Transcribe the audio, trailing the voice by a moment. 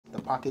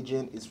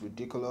packaging is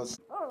ridiculous.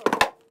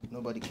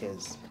 Nobody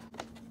cares.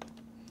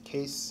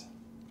 Case.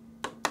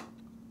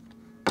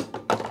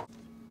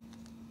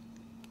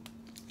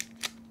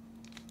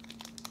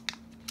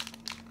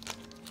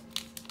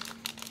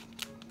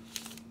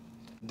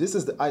 This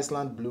is the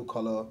Iceland blue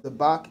color. The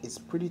back is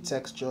pretty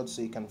textured,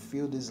 so you can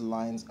feel these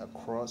lines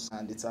across,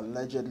 and it's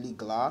allegedly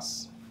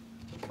glass,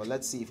 but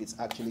let's see if it's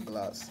actually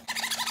glass.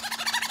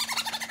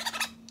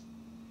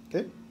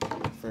 Okay,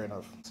 fair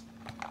enough.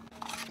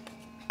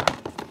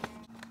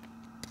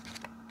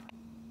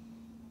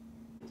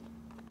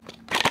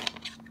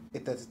 A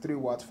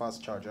 33-watt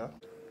fast charger.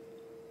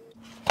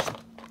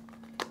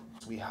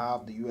 We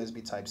have the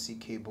USB Type-C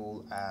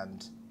cable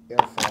and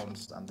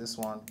earphones, and this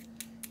one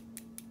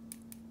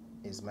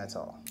is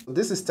metal.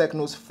 This is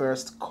TECNO's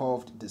first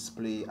curved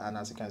display, and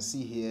as you can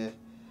see here,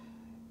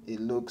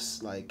 it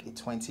looks like a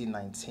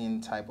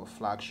 2019 type of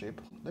flagship.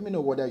 Let me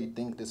know whether you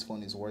think this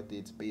phone is worth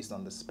it based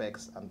on the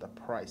specs and the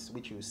price,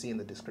 which you will see in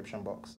the description box.